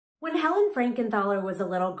When Helen Frankenthaler was a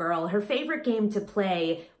little girl, her favorite game to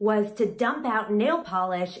play was to dump out nail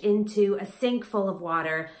polish into a sink full of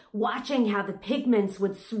water, watching how the pigments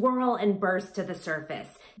would swirl and burst to the surface.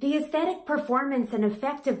 The aesthetic performance and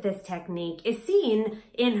effect of this technique is seen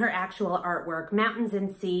in her actual artwork, Mountains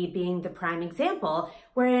and Sea being the prime example,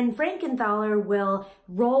 wherein Frankenthaler will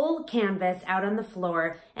roll canvas out on the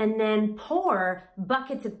floor and then pour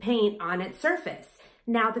buckets of paint on its surface.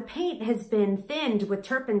 Now the paint has been thinned with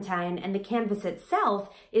turpentine and the canvas itself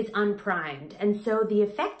is unprimed. And so the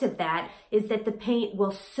effect of that is that the paint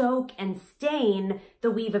will soak and stain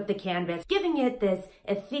the weave of the canvas, giving it this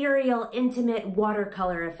ethereal, intimate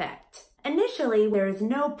watercolor effect. Initially, there is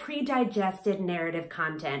no pre-digested narrative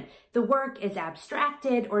content. The work is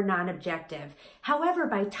abstracted or non-objective. However,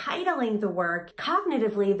 by titling the work,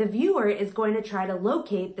 cognitively, the viewer is going to try to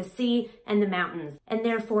locate the sea and the mountains, and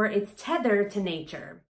therefore its tether to nature.